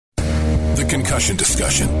Concussion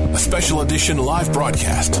Discussion, a special edition live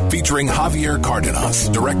broadcast featuring Javier Cardenas,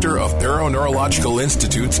 director of Barrow-Neurological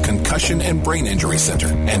Institute's Concussion and Brain Injury Center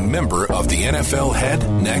and member of the NFL Head,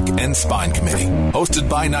 Neck, and Spine Committee. Hosted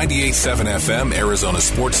by 98.7 FM Arizona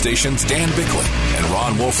sports stations Dan Bickley and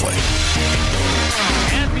Ron Wolfley.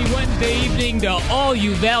 Happy Wednesday evening to all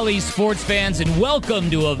you Valley sports fans, and welcome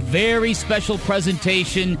to a very special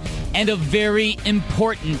presentation and a very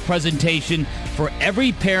important presentation for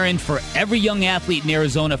every parent, for every young athlete in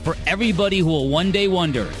Arizona, for everybody who will one day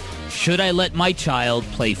wonder, should I let my child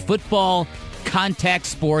play football, contact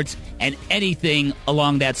sports, and anything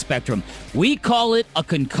along that spectrum? We call it a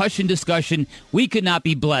concussion discussion. We could not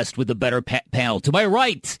be blessed with a better panel. To my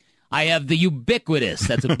right, I have the ubiquitous,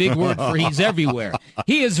 that's a big word for he's everywhere.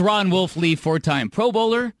 He is Ron Wolfley, four-time Pro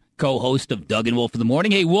Bowler, co-host of Doug and Wolf in the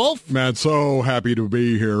Morning. Hey, Wolf. Matt, so happy to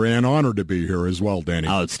be here and honored to be here as well, Danny.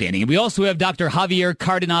 Outstanding. And we also have Dr. Javier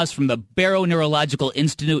Cardenas from the Barrow-Neurological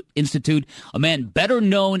Institute, a man better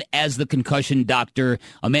known as the concussion doctor,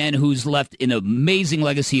 a man who's left an amazing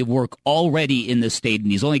legacy of work already in this state,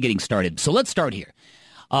 and he's only getting started. So let's start here.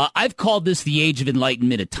 I've called this the age of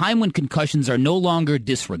enlightenment, a time when concussions are no longer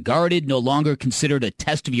disregarded, no longer considered a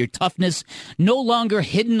test of your toughness, no longer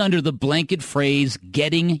hidden under the blanket phrase,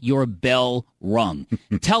 getting your bell rung.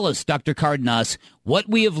 Tell us, Dr. Cardenas, what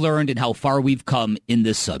we have learned and how far we've come in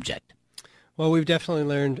this subject. Well, we've definitely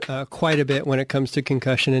learned quite a bit when it comes to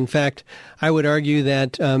concussion. In fact, I would argue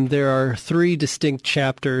that there are three distinct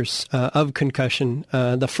chapters of concussion.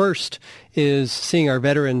 The first is seeing our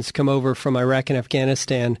veterans come over from Iraq and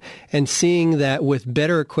Afghanistan and seeing that with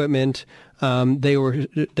better equipment,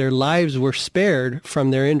 their lives were spared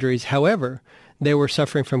from their injuries. However, they were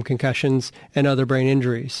suffering from concussions and other brain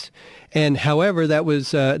injuries. And however, that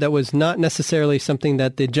was not necessarily something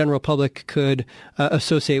that the general public could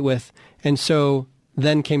associate with. And so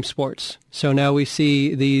then came sports. So now we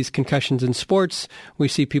see these concussions in sports. We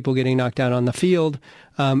see people getting knocked out on the field.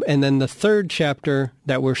 And then the third chapter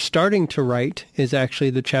that we're starting to write is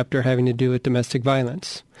actually the chapter having to do with domestic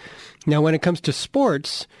violence. Now, when it comes to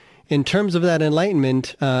sports, in terms of that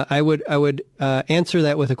enlightenment, I would answer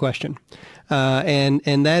that with a question.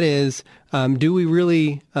 And that is, do we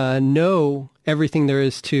really know everything there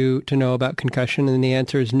is to know about concussion? And the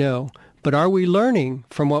answer is no. But are we learning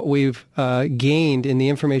from what we've gained in the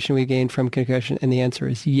information we gained from concussion? And the answer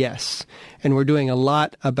is yes. And we're doing a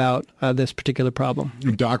lot about this particular problem.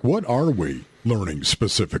 Doc, what are we learning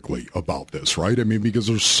specifically about this, right? I mean, because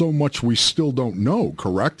there's so much we still don't know,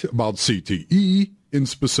 correct, about CTE in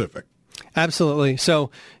specific. Absolutely.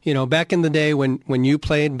 So, back in the day when you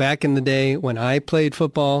played, back in the day when I played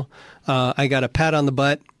football, I got a pat on the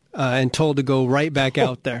butt and told to go right back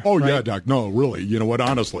out there. Oh, right? Yeah, Doc. No, really. You know what?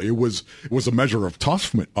 Honestly, it was a measure of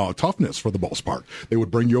toughness for the most part. They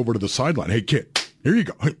would bring you over to the sideline. Hey, kid, here you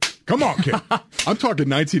go. Hey, come on, kid. I'm talking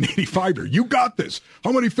 1985 here. You got this.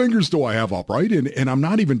 How many fingers do I have up, right? And I'm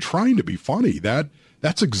not even trying to be funny.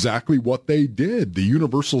 That's exactly what they did. The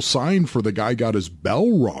universal sign for the guy got his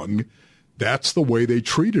bell rung. That's the way they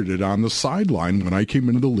treated it on the sideline when I came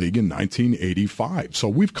into the league in 1985. So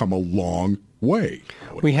we've come a long way.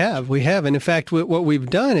 We have. And in fact, what we've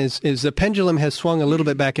done is the pendulum has swung a little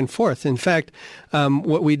bit back and forth. In fact,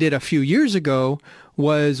 what we did a few years ago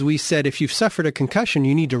was we said, if you've suffered a concussion,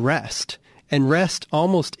 you need to rest, and rest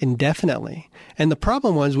almost indefinitely. And the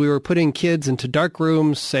problem was we were putting kids into dark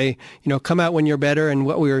rooms, say, come out when you're better. And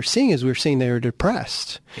what we were seeing they were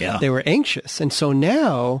depressed. Yeah. They were anxious. And so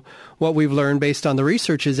now what we've learned based on the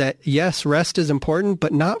research is that, yes, rest is important,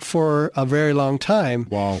 but not for a very long time.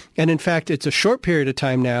 Wow. And in fact, it's a short period of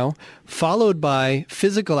time now, followed by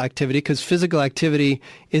physical activity, because physical activity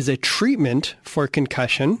is a treatment for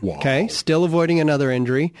concussion. Wow. Okay, still avoiding another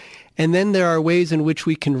injury. And then there are ways in which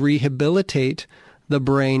we can rehabilitate the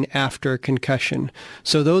brain after concussion.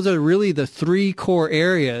 So those are really the three core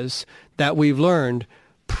areas that we've learned: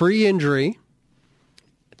 pre-injury,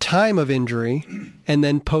 time of injury, and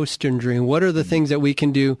then post-injury. And what are the things that we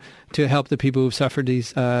can do to help the people who've suffered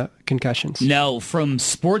these concussions? Now, from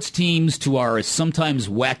sports teams to our sometimes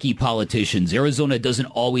wacky politicians, Arizona doesn't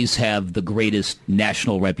always have the greatest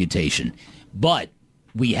national reputation. But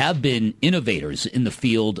we have been innovators in the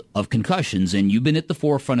field of concussions, and you've been at the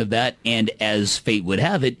forefront of that. And as fate would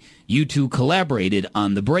have it, you two collaborated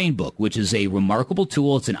on the Brain Book, which is a remarkable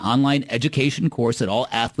tool. It's an online education course that all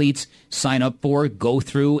athletes sign up for, go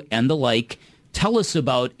through, and the like. Tell us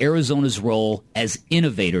about Arizona's role as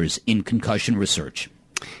innovators in concussion research.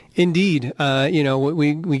 Indeed.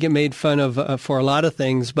 We get made fun of for a lot of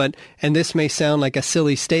things, and this may sound like a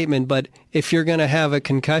silly statement, but if you're going to have a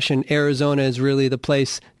concussion, Arizona is really the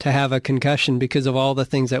place to have a concussion because of all the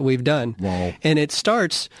things that we've done. Wow. And it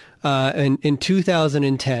starts in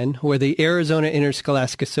 2010, where the Arizona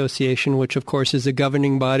Interscholastic Association, which of course is the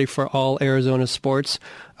governing body for all Arizona sports,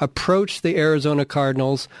 approached the Arizona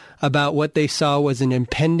Cardinals about what they saw was an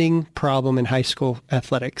impending problem in high school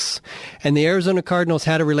athletics. And the Arizona Cardinals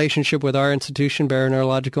had a relationship with our institution, Barrow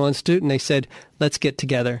Neurological Institute, and they said, let's get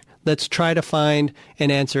together. Let's try to find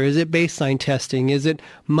an answer. Is it baseline testing? Is it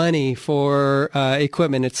money for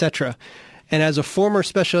equipment, etc.? And as a former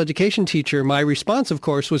special education teacher, my response, of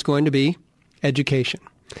course, was going to be education.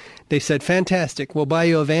 They said, fantastic, we'll buy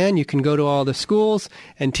you a van. You can go to all the schools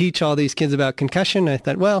and teach all these kids about concussion. I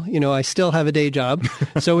thought, well, I still have a day job.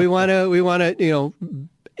 So we want to,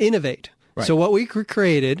 innovate. Right. So what we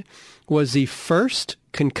created was the first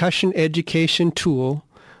concussion education tool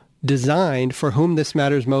designed for whom this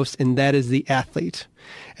matters most, and that is the athlete.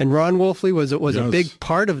 And Ron Wolfley was a big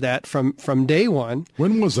part of that from day one.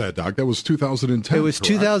 When was that, Doc? That was 2010. It was correct?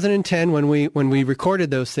 2010 when we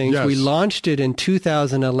recorded those things. Yes. We launched it in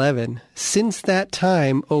 2011. Since that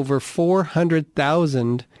time, over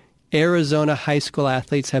 400,000 Arizona high school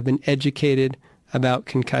athletes have been educated about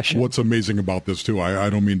concussion. What's amazing about this, too, I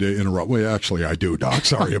don't mean to interrupt. Well, actually, I do, Doc.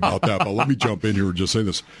 Sorry about that. But let me jump in here and just say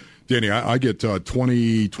this. Danny, I get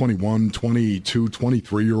 20, 21, 22,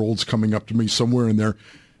 23-year-olds coming up to me somewhere in there.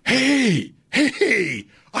 Hey,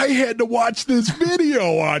 I had to watch this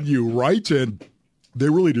video on you, right? And they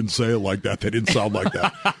really didn't say it like that. They didn't sound like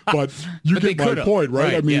that. But you get my point,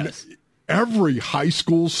 right? I mean, yes. Every high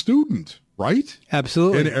school student, right?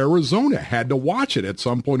 Absolutely. In Arizona had to watch it at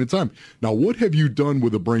some point in time. Now, what have you done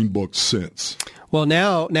with the Brain Book since? Well,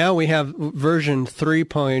 now we have version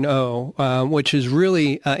 3.0, which is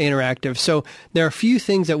really interactive. So there are a few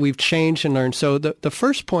things that we've changed and learned. So the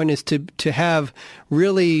first point is to have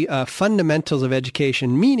really fundamentals of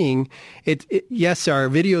education, meaning yes, there are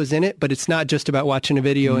videos in it, but it's not just about watching a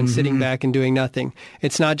video and sitting back and doing nothing.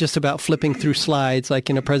 It's not just about flipping through slides like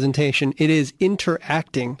in a presentation. It is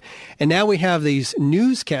interacting. And now we have these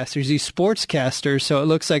newscasters, these sportscasters, so it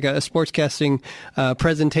looks like a sportscasting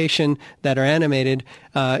presentation that are animated.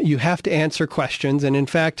 You have to answer questions, and in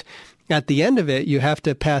fact, at the end of it, you have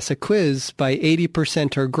to pass a quiz by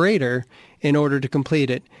 80% or greater in order to complete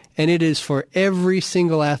it. And it is for every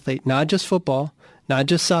single athlete, not just football, not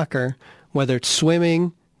just soccer, whether it's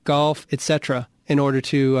swimming, golf, etc., in order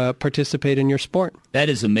to participate in your sport. That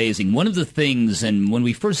is amazing. One of the things, and when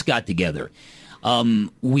we first got together,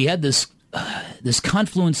 we had this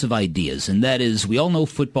confluence of ideas, and that is, we all know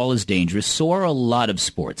football is dangerous, so are a lot of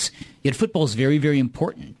sports. Yet football is very, very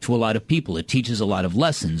important to a lot of people. It teaches a lot of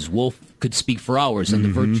lessons. Wolf could speak for hours on the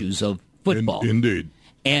virtues of football. Indeed.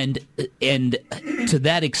 And to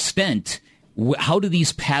that extent, how do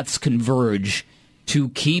these paths converge to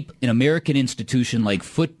keep an American institution like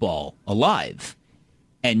football alive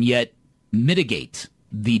and yet mitigate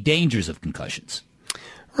the dangers of concussions?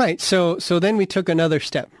 Right. So then we took another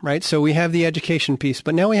step, right? So we have the education piece,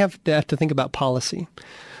 but now we have to think about policy.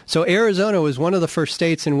 So Arizona was one of the first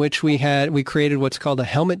states in which we created what's called a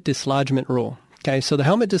helmet dislodgement rule. Okay. So the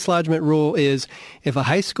helmet dislodgement rule is if a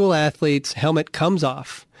high school athlete's helmet comes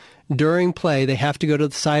off during play, they have to go to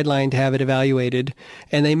the sideline to have it evaluated,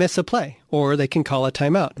 and they miss a play, or they can call a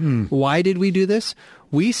timeout. Why did we do this?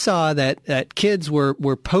 We saw that kids were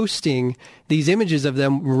posting these images of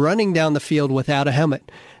them running down the field without a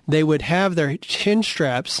helmet. They would have their chin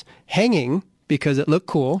straps hanging because it looked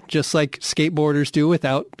cool, just like skateboarders do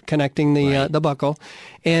without connecting the buckle.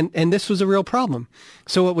 And this was a real problem.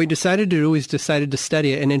 So what we decided to do is decided to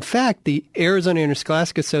study it. And in fact, the Arizona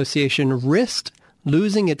Interscholastic Association risked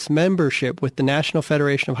losing its membership with the National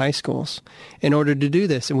Federation of High Schools in order to do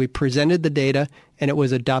this. And we presented the data, and it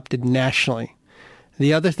was adopted nationally.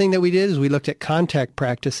 The other thing that we did is we looked at contact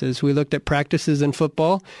practices. We looked at practices in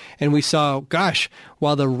football, and we saw, gosh,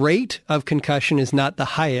 while the rate of concussion is not the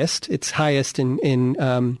highest, it's highest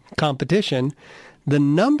in competition, the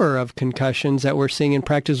number of concussions that we're seeing in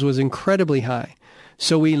practice was incredibly high.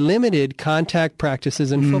 So we limited contact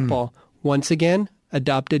practices in football, once again,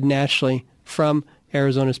 adopted nationally from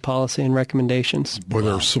Arizona's policy and recommendations. Boy,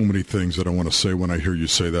 there are so many things that I want to say when I hear you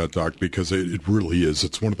say that, Doc, because it really is.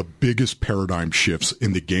 It's one of the biggest paradigm shifts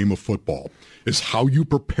in the game of football is how you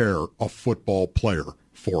prepare a football player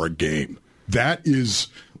for a game. That is,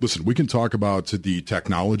 listen, we can talk about the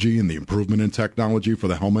technology and the improvement in technology for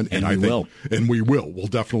the helmet. And I think we will. We'll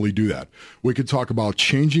definitely do that. We could talk about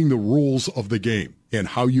changing the rules of the game and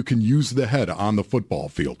how you can use the head on the football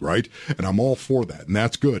field, right? And I'm all for that, and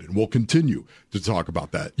that's good. And we'll continue to talk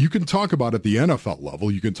about that. You can talk about at the NFL level,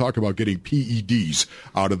 you can talk about getting PEDs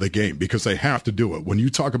out of the game because they have to do it. When you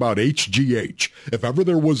talk about HGH, if ever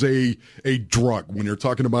there was a drug, when you're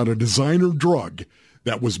talking about a designer drug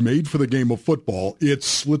that was made for the game of football,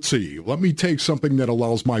 it's, let's see, let me take something that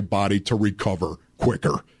allows my body to recover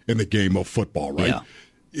quicker in the game of football, right?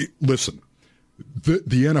 Yeah. Listen, the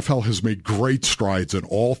NFL has made great strides in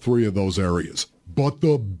all three of those areas, but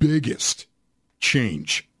the biggest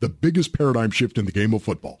change, the biggest paradigm shift in the game of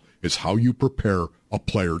football is how you prepare a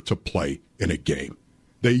player to play in a game.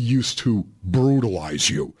 They used to brutalize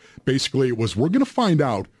you. Basically, it was, we're going to find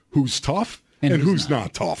out who's tough and who's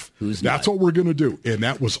not tough. That's what we're going to do. And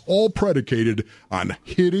that was all predicated on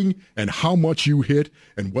hitting and how much you hit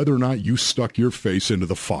and whether or not you stuck your face into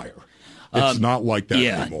the fire. It's not like that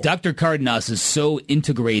anymore. Dr. Cardenas is so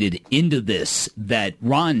integrated into this that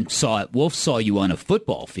Wolf saw you on a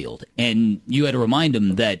football field, and you had to remind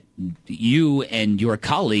him that you and your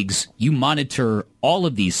colleagues, you monitor all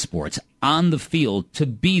of these sports on the field to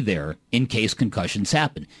be there in case concussions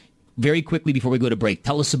happen. Very quickly before we go to break,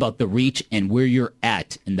 tell us about the reach and where you're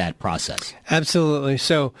at in that process. Absolutely.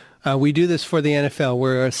 So we do this for the NFL.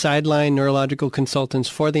 We're sideline neurological consultants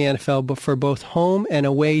for the NFL, but for both home and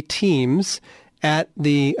away teams at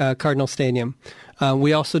the Cardinal Stadium.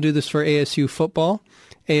 We also do this for ASU football,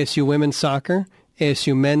 ASU women's soccer,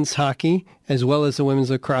 ASU men's hockey, as well as the women's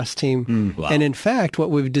lacrosse team. Wow. And in fact, what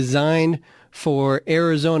we've designed for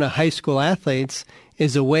Arizona high school athletes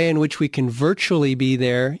is a way in which we can virtually be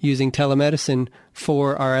there using telemedicine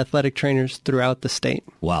for our athletic trainers throughout the state.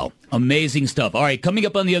 Wow. Amazing stuff. All right, coming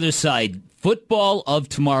up on the other side, football of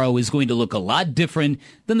tomorrow is going to look a lot different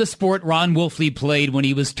than the sport Ron Wolfley played when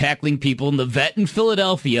he was tackling people in the vet in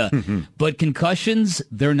Philadelphia. But concussions,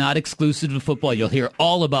 they're not exclusive to football. You'll hear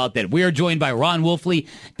all about that. We are joined by Ron Wolfley,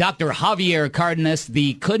 Dr. Javier Cardenas,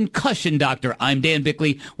 the concussion doctor. I'm Dan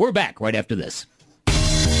Bickley. We're back right after this.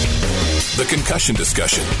 The Concussion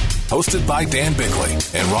Discussion, hosted by Dan Bickley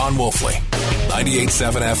and Ron Wolfley.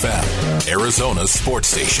 98.7 FM, Arizona's sports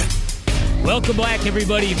station. Welcome back,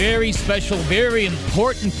 everybody. Very special, very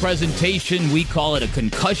important presentation. We call it a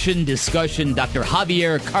Concussion Discussion. Dr.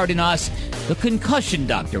 Javier Cardenas, the concussion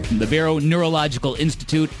doctor from the Barrow Neurological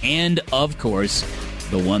Institute, and, of course,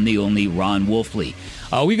 the one, the only Ron Wolfley.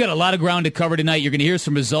 We've got a lot of ground to cover tonight. You're going to hear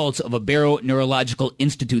some results of a Barrow Neurological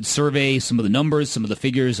Institute survey. Some of the numbers, some of the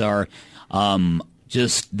figures are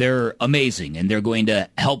they're amazing, and they're going to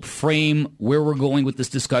help frame where we're going with this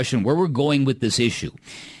discussion, where we're going with this issue.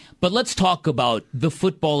 But let's talk about the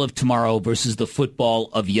football of tomorrow versus the football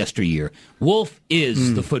of yesteryear. Wolf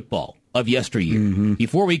is the football of yesteryear.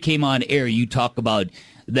 Before we came on air, you talk about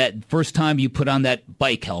that first time you put on that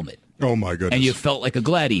bike helmet. Oh, my goodness. And you felt like a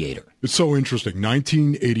gladiator. It's so interesting.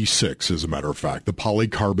 1986, as a matter of fact, the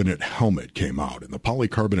polycarbonate helmet came out. And the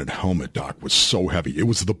polycarbonate helmet, Doc, was so heavy. It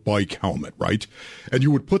was the bike helmet, right? And you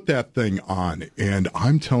would put that thing on. And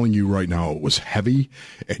I'm telling you right now, it was heavy.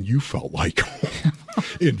 And you felt like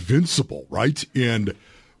invincible, right? And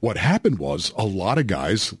what happened was a lot of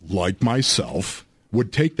guys, like myself,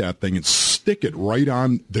 would take that thing and stick it right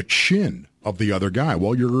on the chin of the other guy.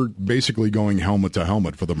 Well, you're basically going helmet to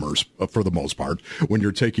helmet for the most part when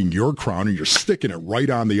you're taking your crown and you're sticking it right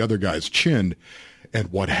on the other guy's chin.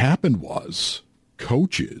 And what happened was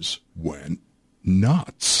coaches went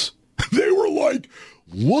nuts. They were like,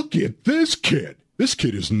 look at this kid. This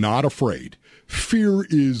kid is not afraid. Fear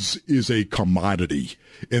is a commodity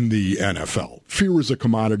in the NFL. Fear is a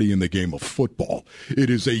commodity in the game of football. It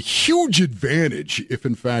is a huge advantage if,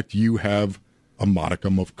 in fact, you have a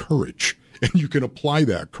modicum of courage. And you can apply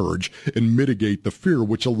that courage and mitigate the fear,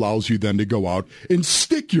 which allows you then to go out and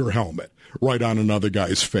stick your helmet right on another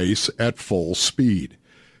guy's face at full speed.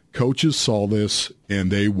 Coaches saw this, and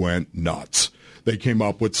they went nuts. They came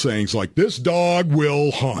up with sayings like, this dog will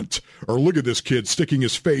hunt, or look at this kid sticking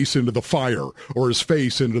his face into the fire or his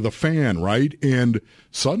face into the fan, right? And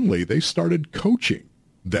suddenly they started coaching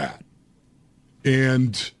that.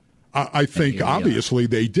 And I think, obviously,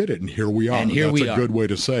 they did it, and here we are. That's a good way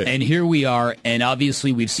to say it. And here we are, and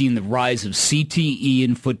obviously we've seen the rise of CTE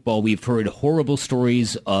in football. We've heard horrible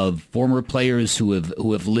stories of former players who have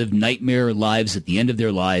lived nightmare lives at the end of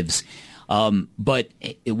their lives. But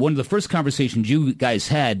one of the first conversations you guys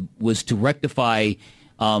had was to rectify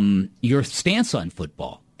your stance on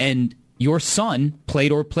football. And your son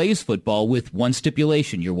played or plays football with one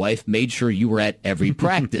stipulation. Your wife made sure you were at every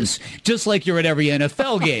practice, just like you're at every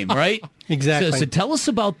NFL game, right? Exactly. So tell us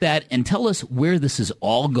about that and tell us where this is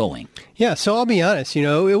all going. Yeah, so I'll be honest,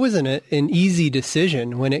 it wasn't an easy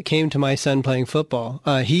decision when it came to my son playing football.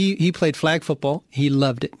 He played flag football. He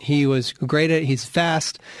loved it. He was great at it. He's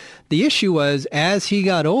fast. The issue was, as he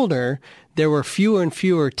got older, there were fewer and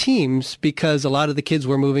fewer teams because a lot of the kids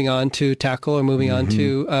were moving on to tackle or moving on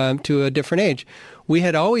to a different age. We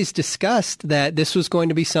had always discussed that this was going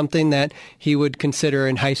to be something that he would consider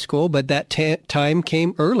in high school, but that time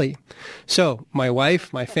came early. So my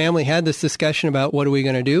wife, my family had this discussion about what are we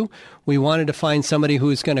going to do. We wanted to find somebody who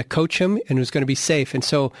was going to coach him and who's going to be safe. And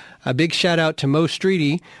so a big shout out to Mo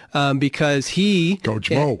Streety because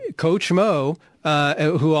Coach Mo,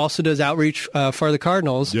 who also does outreach for the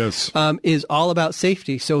Cardinals, yes, is all about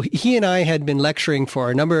safety. So he and I had been lecturing for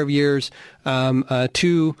a number of years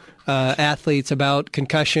to athletes about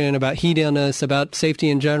concussion, about heat illness, about safety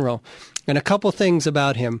in general. And a couple things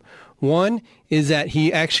about him. One is that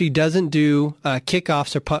he actually doesn't do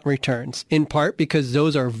kickoffs or punt returns, in part because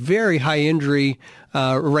those are very high injury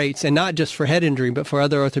rates, and not just for head injury, but for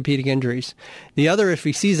other orthopedic injuries. The other, if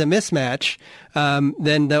he sees a mismatch,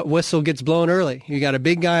 then the whistle gets blown early. You got a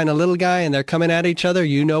big guy and a little guy, and they're coming at each other.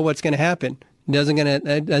 You know what's going to happen. It isn't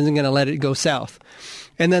going to let it go south.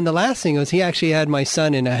 And then the last thing was he actually had my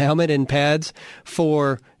son in a helmet and pads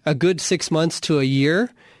for a good 6 months to a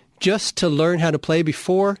year just to learn how to play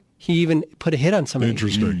before he even put a hit on somebody.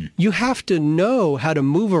 Interesting. You have to know how to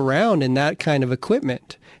move around in that kind of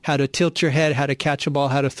equipment, how to tilt your head, how to catch a ball,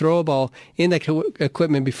 how to throw a ball in that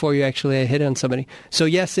equipment before you actually hit on somebody. So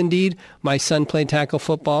yes, indeed, my son played tackle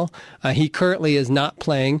football. He currently is not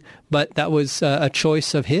playing, but that was a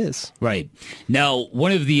choice of his. Right. Now,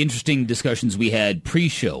 one of the interesting discussions we had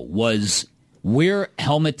pre-show was where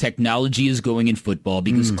helmet technology is going in football,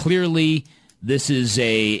 because clearly this is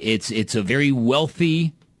it's a very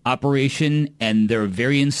wealthy operation, and they're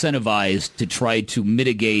very incentivized to try to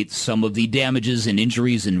mitigate some of the damages and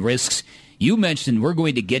injuries and risks. You mentioned we're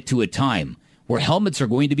going to get to a time where helmets are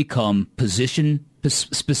going to become position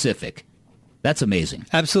specific. That's amazing.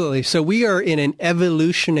 Absolutely. So we are in an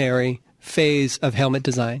evolutionary phase of helmet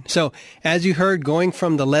design. So as you heard, going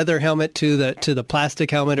from the leather helmet to the plastic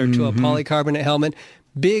helmet or to a polycarbonate helmet,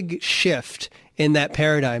 big shift in that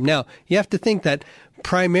paradigm. Now, you have to think that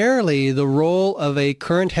primarily the role of a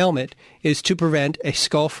current helmet is to prevent a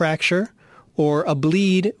skull fracture or a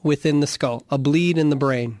bleed within the skull, a bleed in the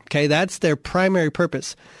brain. Okay, that's their primary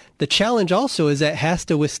purpose. The challenge also is that it has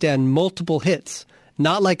to withstand multiple hits,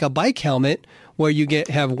 not like a bike helmet where you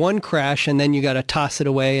have one crash and then you got to toss it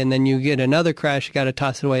away, and then you get another crash, you got to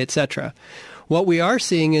toss it away, etc. What we are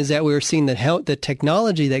seeing is that we're seeing that the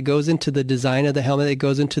technology that goes into the design of the helmet, that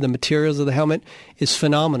goes into the materials of the helmet, is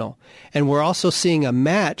phenomenal. And we're also seeing a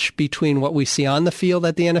match between what we see on the field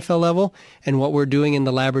at the NFL level and what we're doing in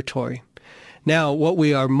the laboratory. Now, what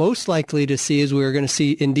we are most likely to see is we're going to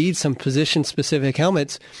see indeed some position-specific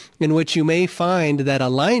helmets in which you may find that a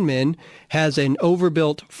lineman has an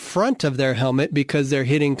overbuilt front of their helmet because they're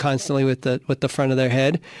hitting constantly with the front of their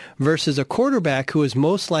head, versus a quarterback who is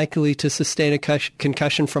most likely to sustain a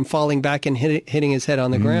concussion from falling back and hitting his head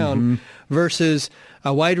on the ground, versus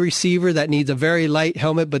a wide receiver that needs a very light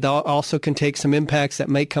helmet but also can take some impacts that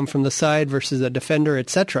might come from the side, versus a defender,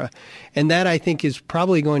 etc. And that, I think, is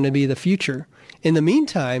probably going to be the future. In the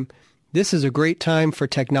meantime, this is a great time for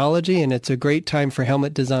technology, and it's a great time for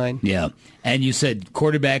helmet design. Yeah, and you said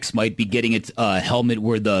quarterbacks might be getting a helmet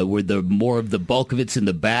where the more of the bulk of it's in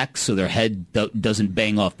the back, so their head doesn't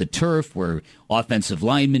bang off the turf. Where offensive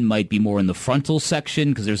linemen might be more in the frontal section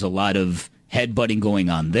because there's a lot of headbutting going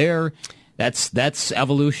on there. That's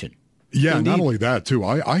evolution. Yeah, Indeed. not only that, too.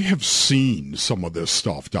 I have seen some of this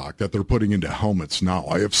stuff, Doc, that they're putting into helmets now.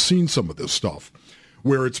 I have seen some of this stuff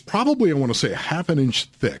where it's probably, I want to say, a half an inch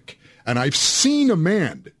thick. And I've seen a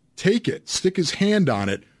man take it, stick his hand on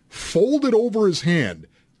it, fold it over his hand,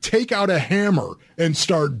 take out a hammer, and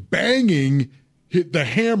start banging the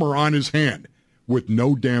hammer on his hand with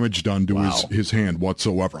no damage done to his hand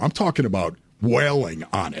whatsoever. I'm talking about wailing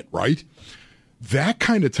on it, right? That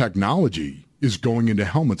kind of technology is going into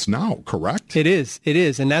helmets now, correct? It is.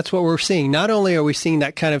 And that's what we're seeing. Not only are we seeing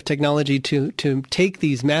that kind of technology to take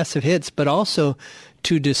these massive hits, but also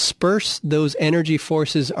to disperse those energy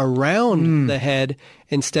forces around the head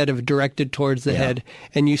instead of directed towards the head.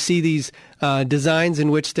 And you see these designs in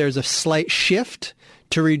which there's a slight shift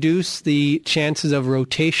to reduce the chances of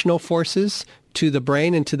rotational forces to the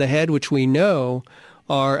brain and to the head, which we know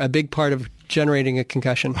are a big part of generating a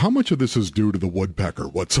concussion. How much of this is due to the woodpecker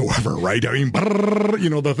whatsoever, right? I mean,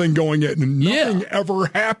 brrr, the thing going in and nothing ever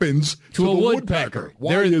happens to the woodpecker.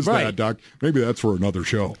 Why is that, Doc? Maybe that's for another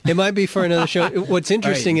show. It might be for another show. What's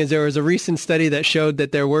interesting is there was a recent study that showed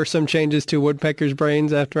that there were some changes to woodpeckers'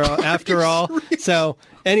 brains after all. So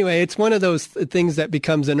anyway, it's one of those things that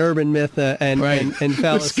becomes an urban myth and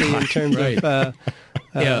fallacy in terms of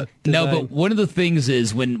No, but one of the things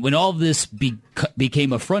is when all of this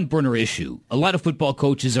became a front burner issue, a lot of football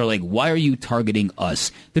coaches are like, why are you targeting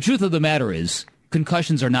us? The truth of the matter is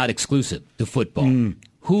concussions are not exclusive to football.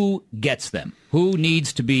 Who gets them? Who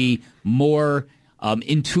needs to be more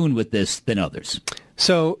in tune with this than others?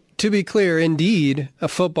 So, to be clear, indeed,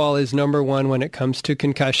 football is number one when it comes to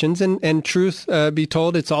concussions. And truth be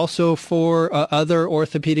told, it's also for other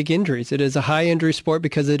orthopedic injuries. It is a high injury sport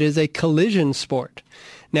because it is a collision sport.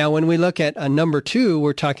 Now, when we look at number two,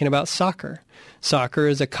 we're talking about soccer. Soccer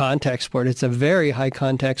is a contact sport. It's a very high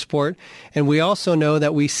contact sport. And we also know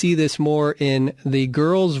that we see this more in the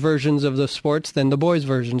girls' versions of the sports than the boys'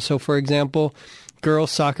 versions. So, for example,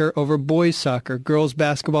 girls soccer over boys soccer, girls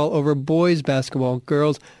basketball over boys basketball,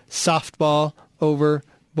 girls softball over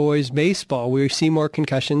boys baseball. We see more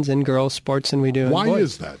concussions in girls sports than we do in boys. Why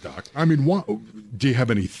is that, Doc? I mean, do you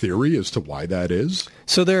have any theory as to why that is?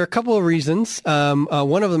 So there are a couple of reasons.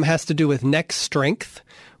 One of them has to do with neck strength.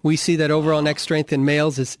 We see that overall neck strength in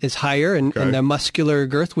males is higher and the muscular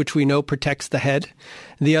girth, which we know protects the head.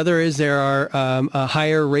 The other is there are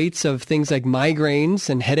higher rates of things like migraines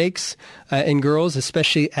and headaches in girls,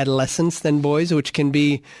 especially adolescents, than boys, which can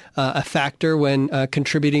be a factor when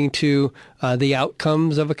contributing to the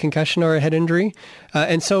outcomes of a concussion or a head injury.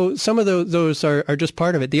 And so some of those are just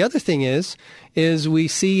part of it. The other thing is we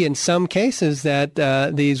see in some cases that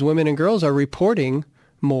these women and girls are reporting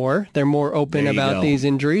more. They're more open about these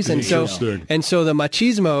injuries. And so the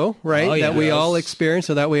machismo, that we all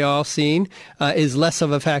experience or that we all seen is less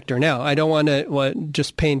of a factor. Now, I don't want to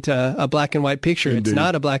just paint a black and white picture. Indeed. It's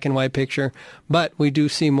not a black and white picture, but we do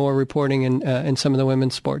see more reporting in some of the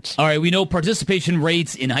women's sports. All right, we know participation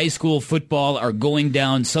rates in high school football are going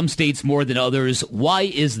down, some states more than others. Why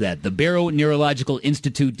is that? The Barrow Neurological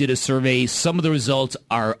Institute did a survey. Some of the results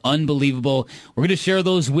are unbelievable. We're going to share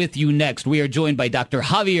those with you next. We are joined by Dr.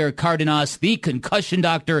 Javier Cardenas, the concussion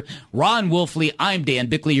doctor, Ron Wolfley. I'm Dan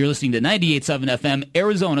Bickley. You're listening to 98.7 FM,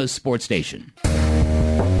 Arizona's sports station.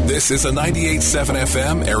 This is a 98.7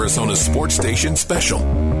 FM, Arizona sports station special.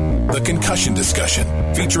 The Concussion Discussion,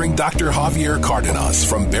 featuring Dr. Javier Cardenas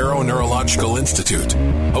from Barrow Neurological Institute.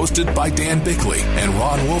 Hosted by Dan Bickley and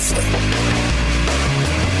Ron Wolfley.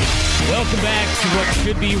 Welcome back to what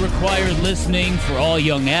should be required listening for all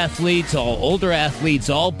young athletes, all older athletes,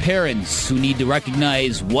 all parents who need to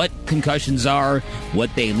recognize what concussions are,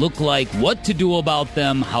 what they look like, what to do about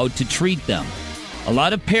them, how to treat them. A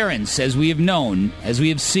lot of parents, as we have known, as we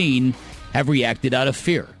have seen, have reacted out of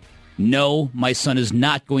fear. No, my son is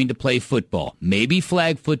not going to play football. Maybe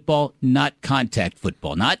flag football, not contact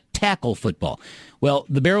football, not tackle football. Well,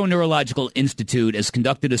 the Barrow Neurological Institute has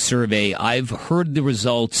conducted a survey. I've heard the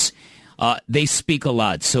results. They speak a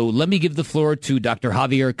lot. So let me give the floor to Dr.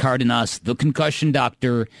 Javier Cardenas, the concussion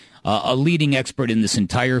doctor, a leading expert in this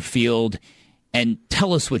entire field, and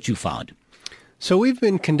tell us what you found. So we've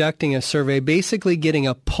been conducting a survey, basically getting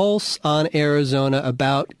a pulse on Arizona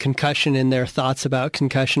about concussion and their thoughts about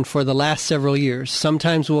concussion for the last several years.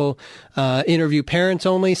 Sometimes we'll interview parents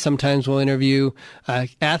only. Sometimes we'll interview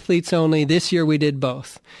athletes only. This year we did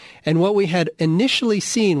both. And what we had initially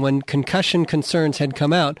seen when concussion concerns had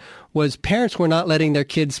come out was parents were not letting their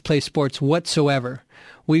kids play sports whatsoever.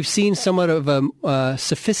 We've seen somewhat of a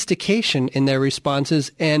sophistication in their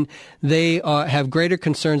responses, and they have greater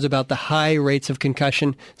concerns about the high rates of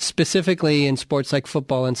concussion, specifically in sports like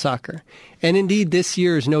football and soccer. And indeed, this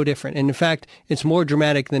year is no different. And in fact, it's more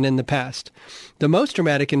dramatic than in the past. The most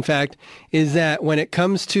dramatic, in fact, is that when it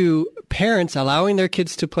comes to parents allowing their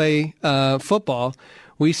kids to play football,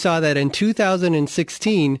 we saw that in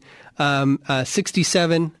 2016,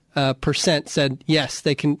 67% said yes,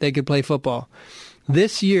 they could play football.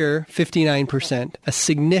 This year, 59%, a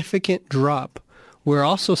significant drop. We're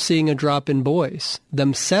also seeing a drop in boys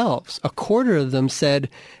themselves. A quarter of them said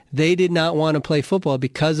they did not want to play football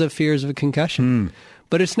because of fears of a concussion.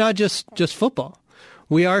 But it's not just football.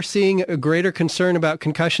 We are seeing a greater concern about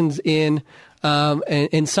concussions in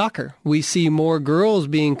soccer. We see more girls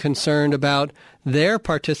being concerned about their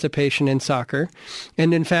participation in soccer.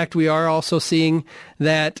 And in fact, we are also seeing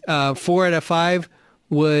that 4 out of 5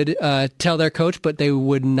 would tell their coach, but they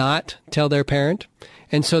would not tell their parent.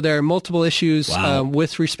 And so there are multiple issues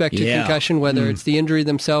with respect to concussion, whether it's the injury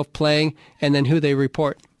themselves, playing, and then who they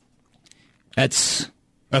report. That's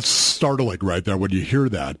startling right there when you hear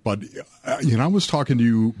that. But, I was talking to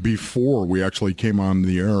you before we actually came on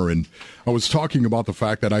the air, and I was talking about the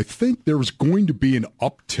fact that I think there's going to be an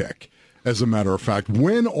uptick, as a matter of fact,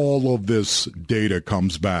 when all of this data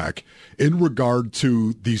comes back in regard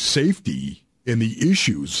to the safety and the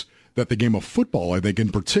issues that the game of football, I think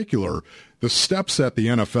in particular, the steps that the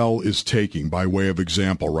NFL is taking by way of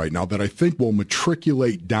example right now that I think will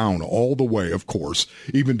matriculate down all the way, of course,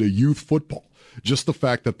 even to youth football. Just the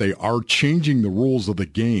fact that they are changing the rules of the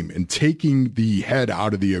game and taking the head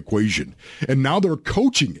out of the equation. And now they're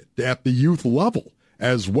coaching it at the youth level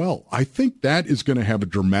as well. I think that is going to have a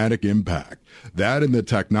dramatic impact. That and the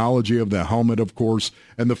technology of the helmet, of course,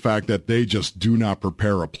 and the fact that they just do not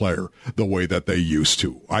prepare a player the way that they used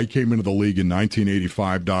to. I came into the league in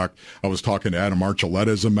 1985, Doc. I was talking to Adam Archuleta,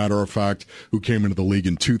 as a matter of fact, who came into the league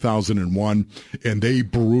in 2001, and they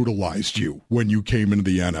brutalized you when you came into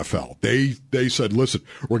the NFL. They said, listen,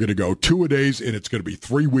 we're going to go 2-a-days, and it's going to be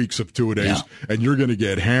 3 weeks of 2-a-days, and you're going to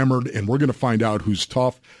get hammered, and we're going to find out who's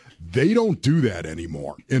tough. They don't do that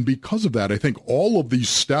anymore. And because of that, I think all of these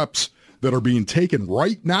steps that are being taken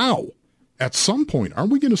right now, at some point,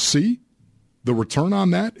 aren't we going to see the return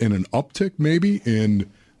on that and an uptick maybe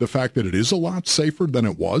in the fact that it is a lot safer than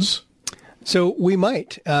it was? So we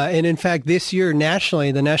might. And in fact, this year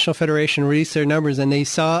nationally, the National Federation released their numbers and they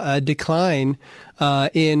saw a decline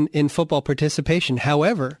in football participation.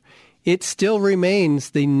 However, it still remains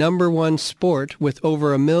the number one sport with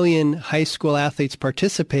over 1 million high school athletes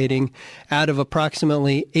participating out of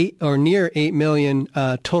approximately 8 million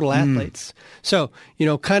total athletes. So,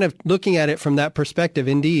 kind of looking at it from that perspective,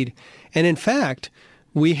 indeed. And in fact,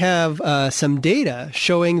 we have some data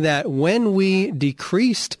showing that when we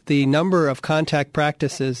decreased the number of contact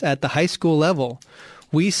practices at the high school level,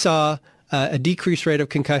 we saw a decreased rate of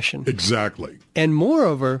concussion. Exactly. And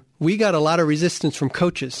moreover, we got a lot of resistance from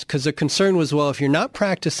coaches because the concern was, well, if you're not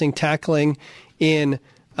practicing tackling in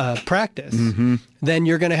practice, then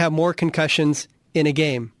you're going to have more concussions in a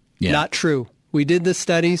game. Yeah. Not true. We did the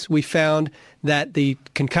studies. We found that the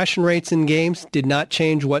concussion rates in games did not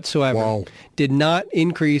change whatsoever. Wow. Did not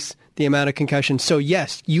increase the amount of concussions. So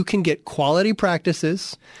yes, you can get quality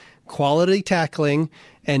practices, quality tackling,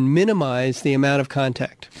 and minimize the amount of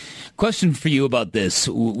contact. Question for you about this.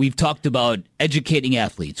 We've talked about educating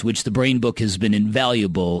athletes, which the Brain Book has been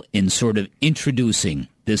invaluable in sort of introducing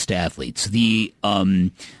this to athletes. The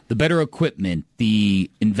better equipment,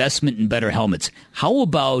 the investment in better helmets. How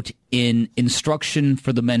about in instruction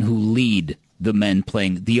for the men who lead the men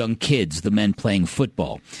playing, the young kids, the men playing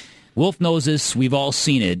football? Wolf knows this. We've all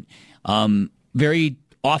seen it. Very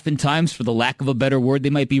oftentimes, for the lack of a better word, they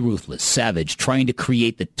might be ruthless, savage, trying to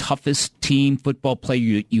create the toughest team football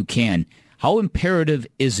player you can. How imperative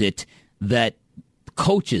is it that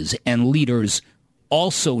coaches and leaders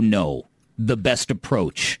also know the best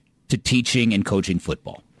approach to teaching and coaching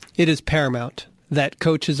football? It is paramount that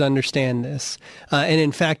coaches understand this. And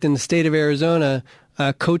in fact, in the state of Arizona,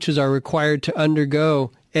 coaches are required to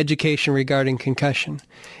undergo education regarding concussion.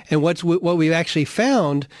 And what we've actually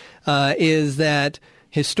found is that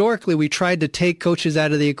historically, we tried to take coaches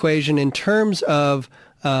out of the equation in terms of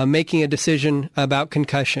making a decision about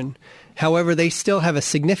concussion. However, they still have a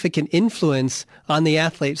significant influence on the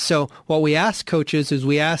athletes. So what we ask coaches is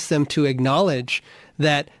we ask them to acknowledge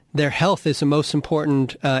that their health is the most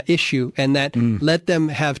important issue and that let them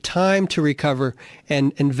have time to recover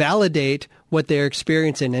and validate what they're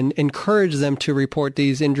experiencing and encourage them to report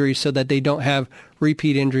these injuries so that they don't have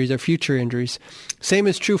repeat injuries or future injuries. Same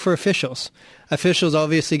is true for officials. Officials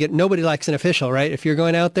obviously nobody likes an official, right? If you're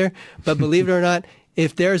going out there, but believe it or not,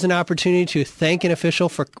 if there's an opportunity to thank an official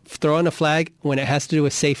for throwing a flag when it has to do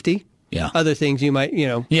with safety, other things you might,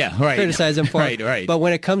 criticize them for. Right. But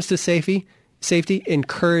when it comes to safety,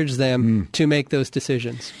 encourage them to make those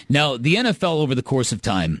decisions. Now, the NFL over the course of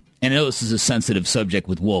time, and I know this is a sensitive subject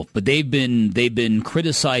with Wolf, but they've been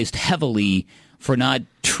criticized heavily for not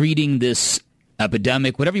treating this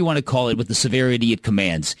epidemic, whatever you want to call it, with the severity it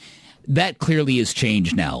commands. That clearly has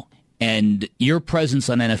changed now. And your presence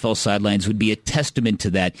on NFL sidelines would be a testament to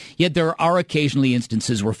that. Yet there are occasionally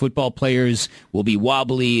instances where football players will be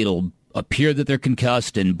wobbly, it'll appear that they're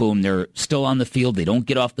concussed, and boom, they're still on the field. They don't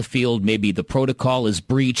get off the field. Maybe the protocol is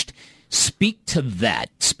breached. Speak to that.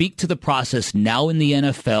 Speak to the process now in the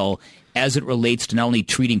NFL as it relates to not only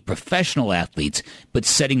treating professional athletes, but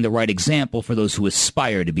setting the right example for those who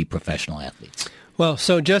aspire to be professional athletes. Well,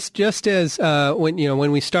 so just as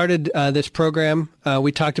when we started this program,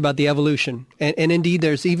 we talked about the evolution, and indeed,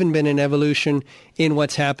 there's even been an evolution in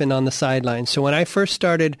what's happened on the sidelines. So when I first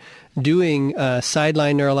started doing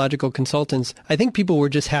sideline neurological consultants, I think people were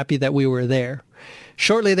just happy that we were there.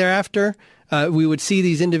 Shortly thereafter, we would see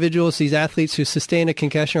these individuals, these athletes who sustain a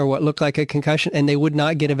concussion or what looked like a concussion, and they would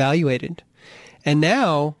not get evaluated. And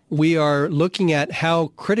now we are looking at how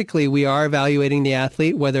critically we are evaluating the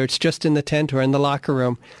athlete, whether it's just in the tent or in the locker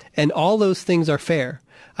room. And all those things are fair.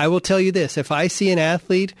 I will tell you this. If I see an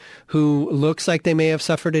athlete who looks like they may have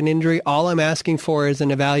suffered an injury, all I'm asking for is an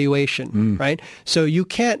evaluation, right? So you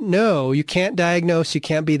can't know, you can't diagnose, you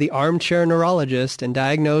can't be the armchair neurologist and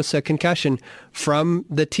diagnose a concussion from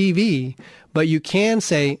the TV, but you can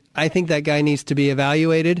say, I think that guy needs to be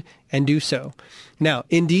evaluated, and do so. Now,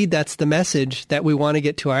 indeed, that's the message that we want to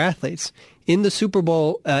get to our athletes. In the Super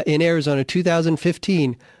Bowl in Arizona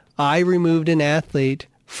 2015, I removed an athlete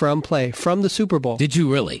from play, from the Super Bowl. Did you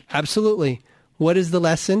really? Absolutely. What is the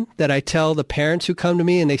lesson that I tell the parents who come to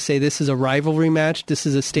me and they say, this is a rivalry match, this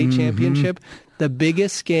is a state championship, the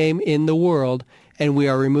biggest game in the world, and we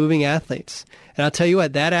are removing athletes? And I'll tell you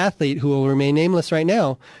what, that athlete, who will remain nameless right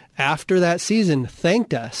now, after that season,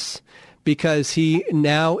 thanked us because he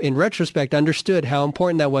now, in retrospect, understood how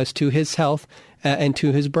important that was to his health and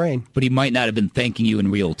to his brain. But he might not have been thanking you in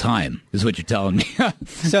real time, is what you're telling me.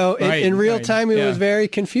 So in real time, he was very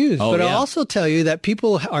confused. But I'll also tell you that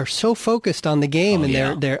people are so focused on the game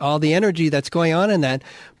and their all the energy that's going on in that.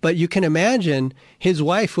 But you can imagine his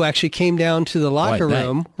wife, who actually came down to the locker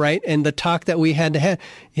room, right, and the talk that we had to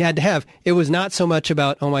have. It was not so much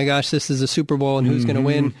about, oh my gosh, this is a Super Bowl and who's going to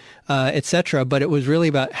win, etc. But it was really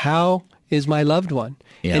about, how is my loved one?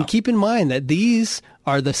 Yeah. And keep in mind that these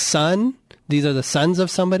are the sons of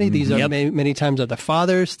somebody. These are many times are the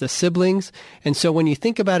fathers, the siblings. And so when you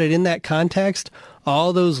think about it in that context,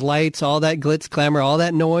 all those lights, all that glitz, glamour, all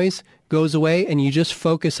that noise goes away, and you just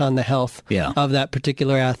focus on the health of that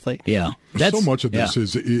particular athlete. Yeah. So much of this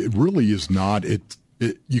is, it really is not,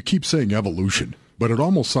 you keep saying evolution, but it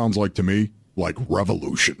almost sounds like, to me, like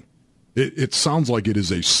revolution. It sounds like it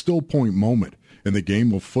is a still point moment in the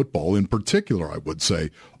game of football. In particular, I would say,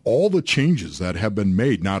 all the changes that have been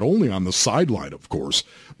made, not only on the sideline, of course,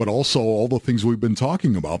 but also all the things we've been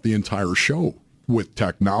talking about the entire show, with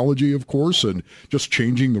technology, of course, and just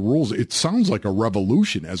changing the rules. It sounds like a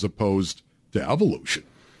revolution as opposed to evolution.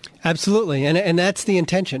 Absolutely, and that's the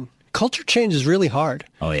intention. Culture change is really hard.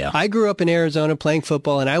 Oh, yeah. I grew up in Arizona playing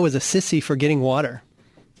football, and I was a sissy for getting water.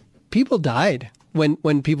 People died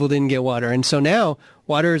when people didn't get water. And so now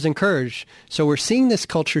water is encouraged. So we're seeing this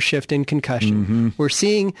culture shift in concussion. We're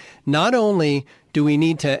seeing not only do we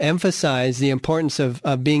need to emphasize the importance of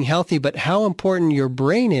being healthy, but how important your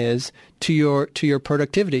brain is to your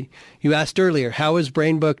productivity. You asked earlier, how is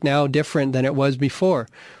Brain Book now different than it was before?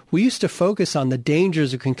 We used to focus on the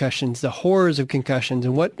dangers of concussions, the horrors of concussions,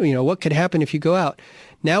 and what could happen if you go out.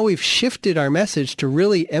 Now we've shifted our message to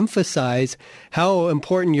really emphasize how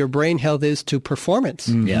important your brain health is to performance.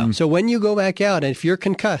 Yeah. So when you go back out, and if you're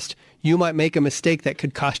concussed, you might make a mistake that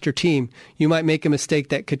could cost your team. You might make a mistake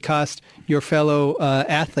that could cost your fellow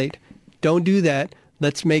athlete. Don't do that.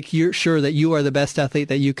 Let's make sure that you are the best athlete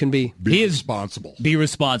that you can be. Be responsible. Be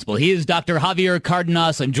responsible. He is Dr. Javier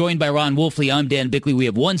Cardenas. I'm joined by Ron Wolfley. I'm Dan Bickley. We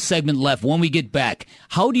have one segment left. When we get back,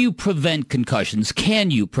 how do you prevent concussions? Can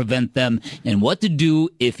you prevent them? And what to do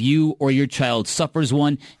if you or your child suffers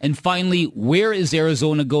one? And finally, where is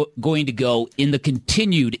Arizona going to go in the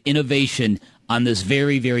continued innovation on this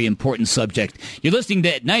very, very important subject? You're listening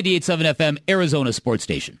to 98.7 FM, Arizona Sports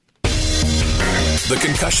Station. The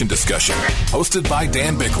Concussion Discussion, hosted by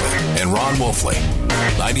Dan Bickley and Ron Wolfley.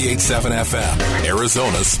 98.7 FM,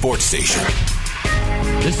 Arizona Sports Station.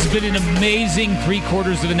 This has been an amazing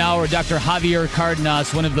 3/4 of an hour. Dr. Javier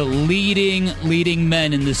Cardenas, one of the leading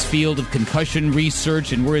men in this field of concussion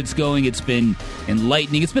research and where it's going. It's been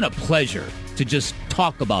enlightening. It's been a pleasure to just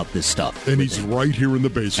talk about this stuff. And he's right here in the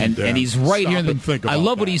basement, and he's right here in the... I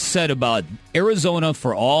love what he said about Arizona.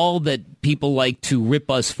 For all that people like to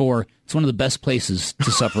rip us for, it's one of the best places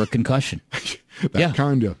to suffer a concussion. That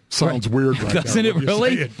kind of sounds weird right now. Doesn't it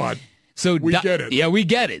really? But so we get it. Yeah, we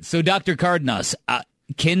get it. So, Dr. Cardenas,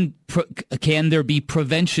 can there be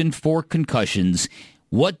prevention for concussions?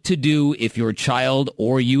 What to do if your child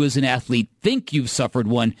or you as an athlete think you've suffered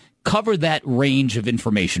one? Cover that range of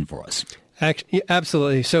information for us.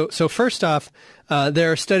 Absolutely. So first off,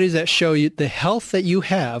 there are studies that show you the health that you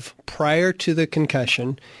have prior to the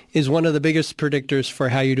concussion is one of the biggest predictors for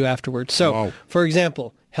how you do afterwards. So, for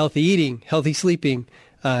example, healthy eating, healthy sleeping,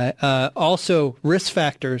 Also, risk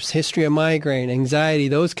factors, history of migraine, anxiety,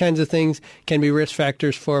 those kinds of things can be risk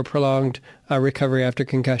factors for a prolonged recovery after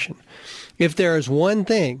concussion. If there is one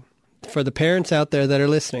thing, for the parents out there that are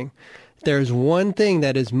listening, there's one thing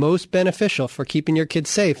that is most beneficial for keeping your kids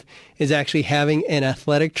safe is actually having an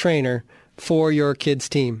athletic trainer for your kids'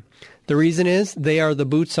 team. The reason is they are the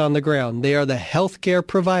boots on the ground. They are the healthcare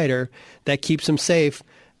provider that keeps them safe,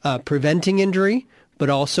 preventing injury, but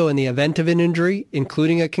also in the event of an injury,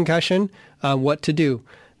 including a concussion, what to do.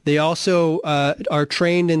 They also are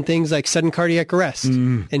trained in things like sudden cardiac arrest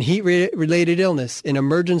and heat-related illness, and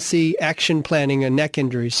emergency action planning and neck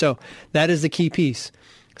injuries. So that is the key piece.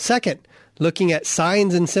 Second, looking at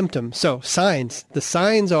signs and symptoms. So signs. The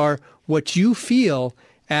signs are what you feel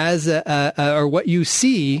as or what you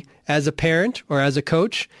see as a parent or as a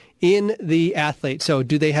coach in the athlete. So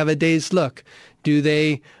do they have a dazed look? Do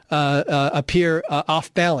they appear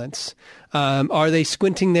off balance? Are they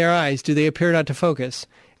squinting their eyes? Do they appear not to focus?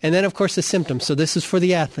 And then, of course, the symptoms. So this is for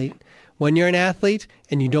the athlete. When you're an athlete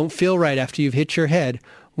and you don't feel right after you've hit your head,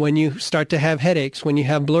 when you start to have headaches, when you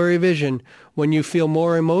have blurry vision, when you feel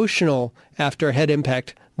more emotional after a head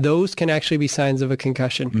impact, those can actually be signs of a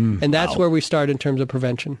concussion. And that's where we start in terms of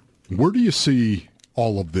prevention. Where do you see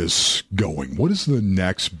all of this going? What is the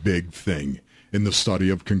next big thing in the study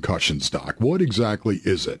of concussions, Doc? What exactly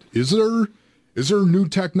is it? Is there new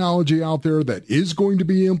technology out there that is going to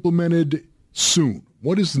be implemented soon?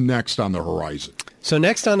 What is next on the horizon? So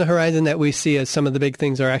next on the horizon that we see as some of the big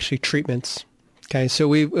things are actually treatments. Okay,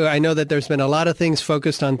 so I know that there's been a lot of things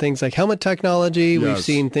focused on things like helmet technology. Yes. We've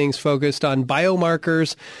seen things focused on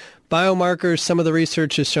biomarkers. Some of the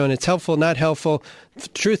research has shown it's helpful, not helpful. The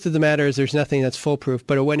truth of the matter is there's nothing that's foolproof.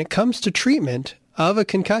 But when it comes to treatment of a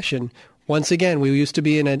concussion, once again, we used to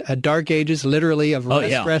be in a dark ages, literally, of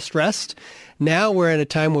rest. Now we're at a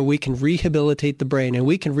time where we can rehabilitate the brain, and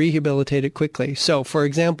we can rehabilitate it quickly. So, for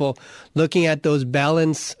example, looking at those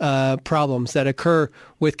balance problems that occur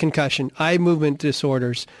with concussion, eye movement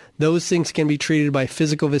disorders, those things can be treated by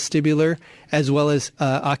physical vestibular as well as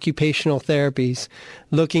occupational therapies.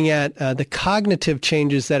 Looking at the cognitive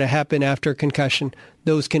changes that happen after concussion,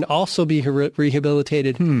 those can also be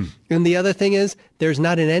rehabilitated. And the other thing is there's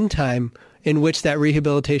not an end time in which that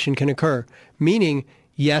rehabilitation can occur, meaning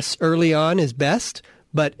yes, early on is best,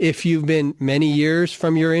 but if you've been many years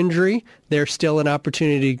from your injury, there's still an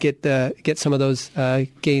opportunity to get some of those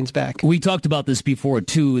gains back. We talked about this before,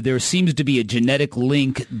 too. There seems to be a genetic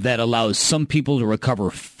link that allows some people to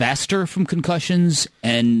recover faster from concussions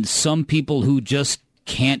and some people who just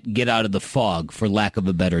can't get out of the fog, for lack of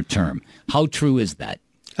a better term. How true is that?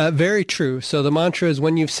 Very true. So the mantra is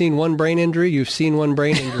when you've seen one brain injury, you've seen one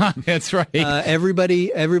brain injury. That's right.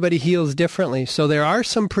 Everybody heals differently. So there are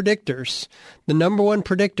some predictors. The number one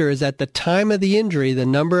predictor is at the time of the injury, the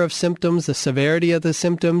number of symptoms, the severity of the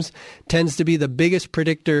symptoms tends to be the biggest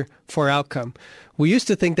predictor for outcome. We used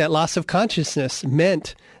to think that loss of consciousness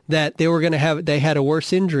meant that they had a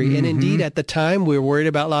worse injury. And indeed, at the time, we were worried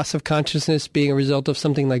about loss of consciousness being a result of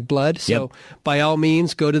something like blood. So by all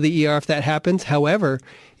means, go to the ER if that happens. However,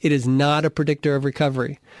 it is not a predictor of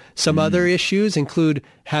recovery. Some other issues include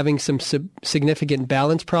having some significant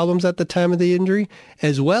balance problems at the time of the injury,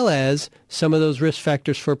 as well as some of those risk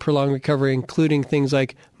factors for prolonged recovery, including things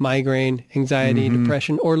like migraine, anxiety,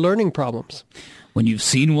 depression, or learning problems. When you've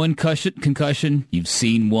seen one concussion, you've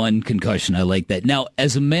seen one concussion. I like that. Now,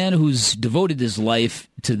 as a man who's devoted his life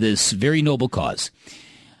to this very noble cause,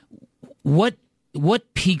 what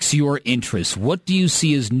piques your interest? What do you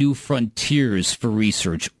see as new frontiers for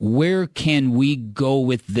research? Where can we go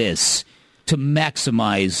with this to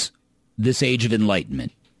maximize this age of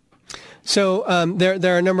enlightenment? So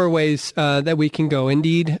there are a number of ways that we can go.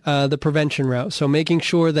 Indeed, the prevention route. So making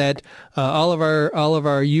sure that all of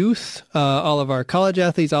our youth, all of our college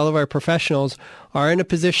athletes, all of our professionals are in a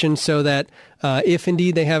position so that if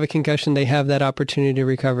indeed they have a concussion, they have that opportunity to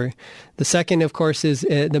recover. The second, of course, is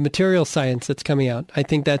the material science that's coming out. I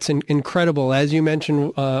think that's incredible. As you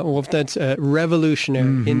mentioned, Wolf, that's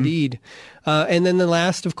revolutionary indeed. And then the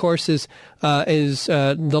last, of course, is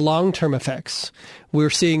the long-term effects. We're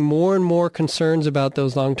seeing more and more concerns about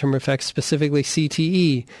those long-term effects, specifically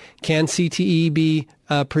CTE. Can CTE be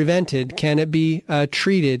prevented? Can it be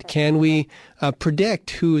treated? Can we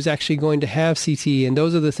predict who is actually going to have CTE? And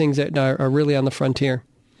those are the things that are really on the frontier.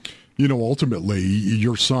 You know, ultimately,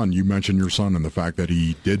 you mentioned your son and the fact that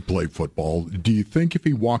he did play football. Do you think if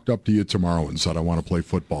he walked up to you tomorrow and said, I want to play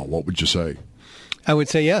football, what would you say? I would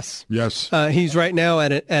say yes. Yes. He's right now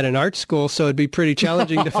at an art school, so it'd be pretty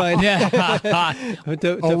challenging to find. Renaissance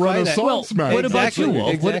man. What about you,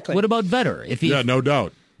 Wolf? Exactly. What about Vetter? No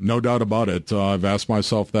doubt. No doubt about it. I've asked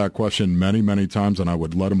myself that question many, many times, and I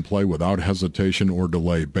would let him play without hesitation or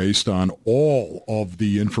delay based on all of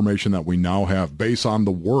the information that we now have, based on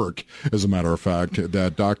the work, as a matter of fact,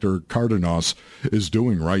 that Dr. Cardenas is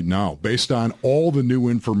doing right now, based on all the new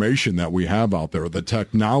information that we have out there. The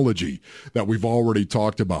technology that we've already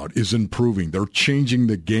talked about is improving. They're changing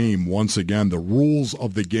the game once again, the rules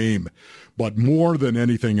of the game. But more than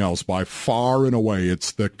anything else, by far and away,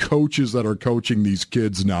 it's the coaches that are coaching these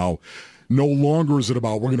kids now. No longer is it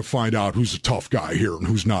about, we're going to find out who's a tough guy here and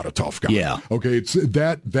who's not a tough guy. Yeah. Okay, it's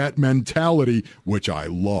that mentality, which I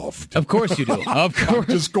loved. Of course you do. Of course. I'm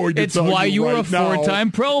just going to it's tell why you were right a four-time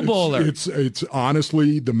now, Pro Bowler. It's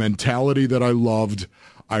honestly the mentality that I loved.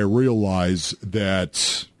 I realize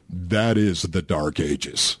that is the dark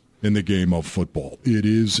ages in the game of football. It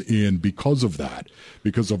is, and because of that,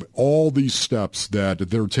 because of all these steps that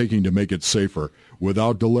they're taking to make it safer,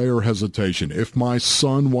 without delay or hesitation, if my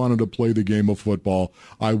son wanted to play the game of football,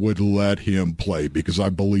 I would let him play, because I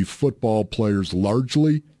believe football players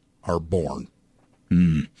largely are born.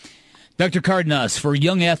 Dr. Cardenas, for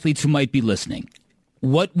young athletes who might be listening,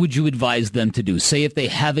 what would you advise them to do? Say if they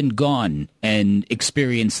haven't gone and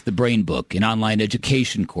experienced the Brain Book, an online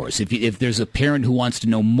education course, if there's a parent who wants to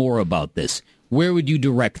know more about this, where would you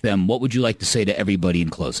direct them? What would you like to say to everybody in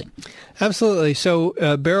closing? Absolutely. So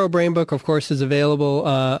Barrow Brain Book, of course, is available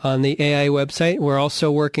on the AI website. We're also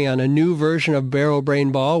working on a new version of Barrow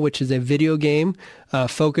Brain Ball, which is a video game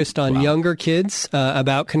focused on younger kids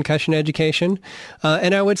about concussion education.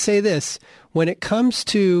 And I would say this, when it comes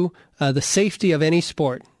to the safety of any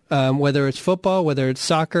sport, whether it's football, whether it's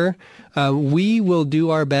soccer, we will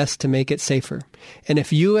do our best to make it safer. And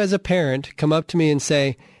if you as a parent come up to me and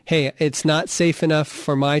say, hey, it's not safe enough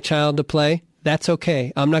for my child to play, that's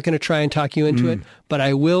okay. I'm not going to try and talk you into it, but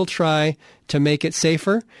I will try to make it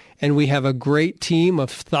safer. And we have a great team of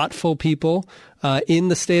thoughtful people in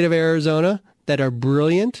the state of Arizona that are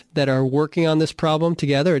brilliant, that are working on this problem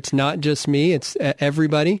together. It's not just me, it's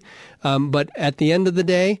everybody. But at the end of the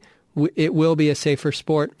day, it will be a safer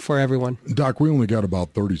sport for everyone. Doc, we only got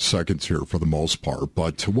about 30 seconds here for the most part,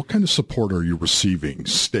 but what kind of support are you receiving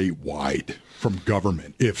statewide from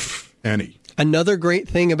government, if any? Another great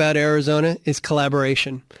thing about Arizona is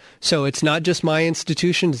collaboration. So it's not just my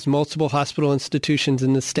institution, it's multiple hospital institutions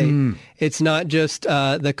in the state. It's not just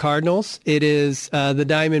the Cardinals, it is the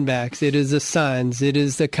Diamondbacks, it is the Suns, it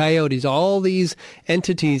is the Coyotes. All these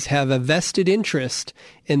entities have a vested interest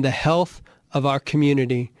in the health of our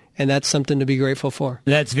community. And that's something to be grateful for.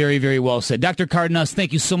 That's very, very well said. Dr. Cardenas,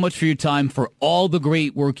 thank you so much for your time, for all the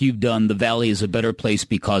great work you've done. The Valley is a better place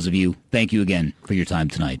because of you. Thank you again for your time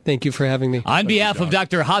tonight. Thank you for having me. On behalf of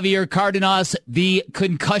Dr. Javier Cardenas, the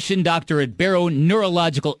concussion doctor at Barrow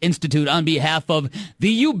Neurological Institute, on behalf of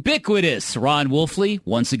the ubiquitous Ron Wolfley,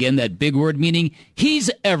 once again, that big word meaning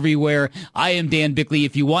he's everywhere. I am Dan Bickley.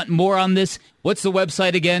 If you want more on this, what's the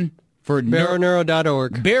website again? For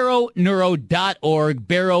barrowneuro.org. barrowneuro.org.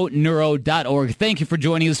 barrowneuro.org. Thank you for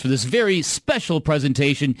joining us for this very special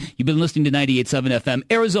presentation. You've been listening to 98.7 FM,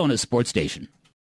 Arizona Sports Station.